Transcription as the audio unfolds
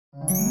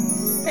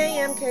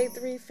Hey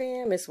MK3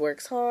 fam, it's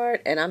Works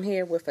Hard, and I'm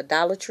here with a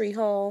Dollar Tree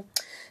haul.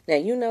 Now,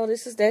 you know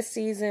this is that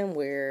season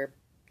where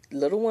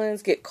little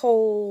ones get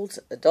colds,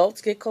 adults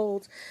get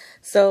colds.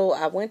 So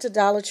I went to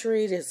Dollar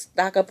Tree to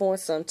stock up on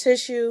some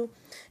tissue,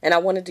 and I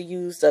wanted to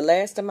use the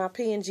last of my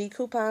P&G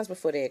coupons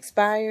before they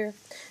expire.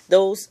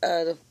 Those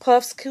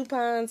Puffs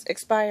coupons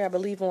expire, I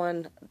believe,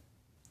 on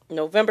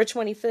November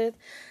 25th.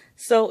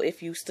 So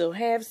if you still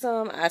have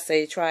some, I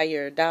say try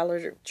your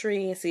Dollar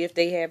Tree and see if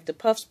they have the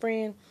Puffs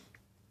brand.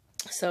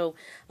 So,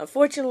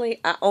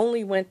 unfortunately, I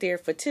only went there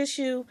for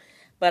tissue,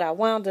 but I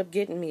wound up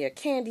getting me a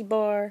candy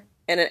bar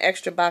and an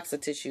extra box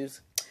of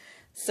tissues.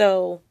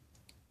 So,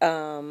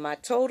 my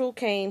total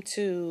came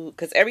to,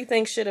 because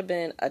everything should have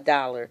been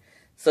 $1.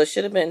 So, it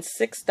should have been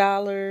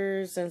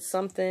 $6 and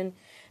something.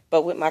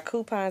 But with my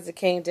coupons, it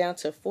came down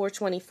to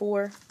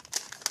 $4.24.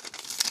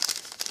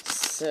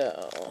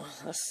 So,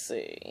 let's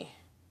see.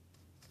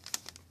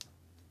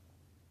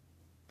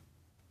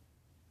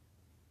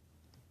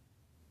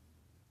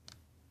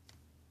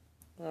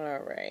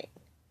 Alright.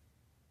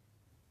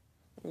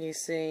 You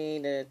see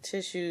the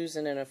tissues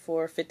and then a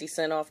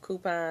 4.50 off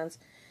coupons.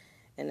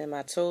 And then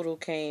my total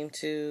came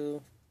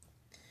to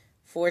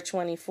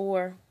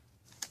 $4.24.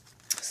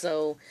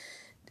 So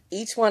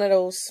each one of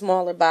those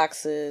smaller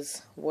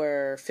boxes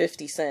were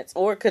 50 cents.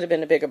 Or it could have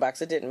been a bigger box.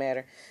 It didn't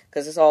matter.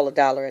 Because it's all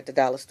 $1 at the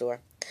dollar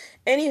store.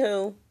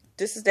 Anywho,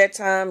 this is that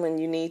time when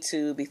you need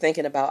to be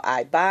thinking about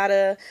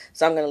Ibotta.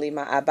 So I'm going to leave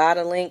my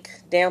Ibotta link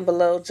down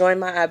below. Join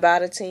my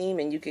Ibotta team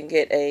and you can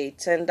get a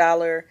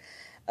 $10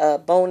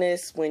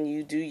 bonus when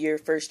you do your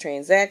first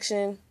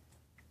transaction.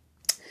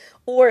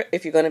 Or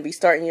if you're going to be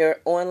starting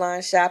your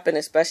online shopping,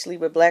 especially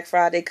with Black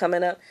Friday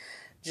coming up,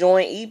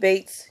 join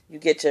Ebates. You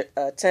get your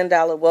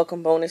 $10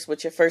 welcome bonus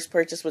with your first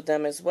purchase with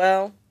them as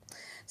well.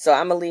 So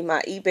I'm going to leave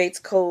my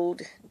Ebates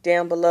code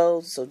down below.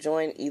 So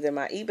join either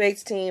my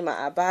Ebates team,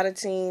 my Ibotta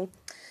team.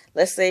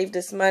 Let's save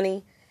this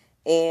money.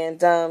 And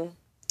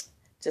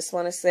just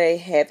want to say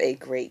have a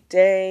great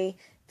day.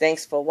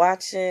 Thanks for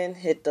watching.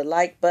 Hit the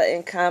like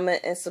button,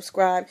 comment, and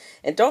subscribe.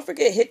 And don't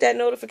forget, hit that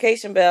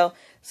notification bell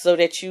so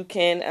that you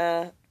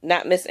can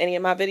not miss any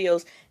of my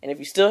videos. And if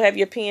you still have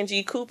your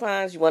P&G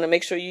coupons, you want to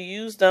make sure you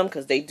use them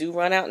because they do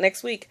run out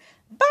next week.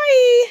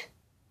 Bye!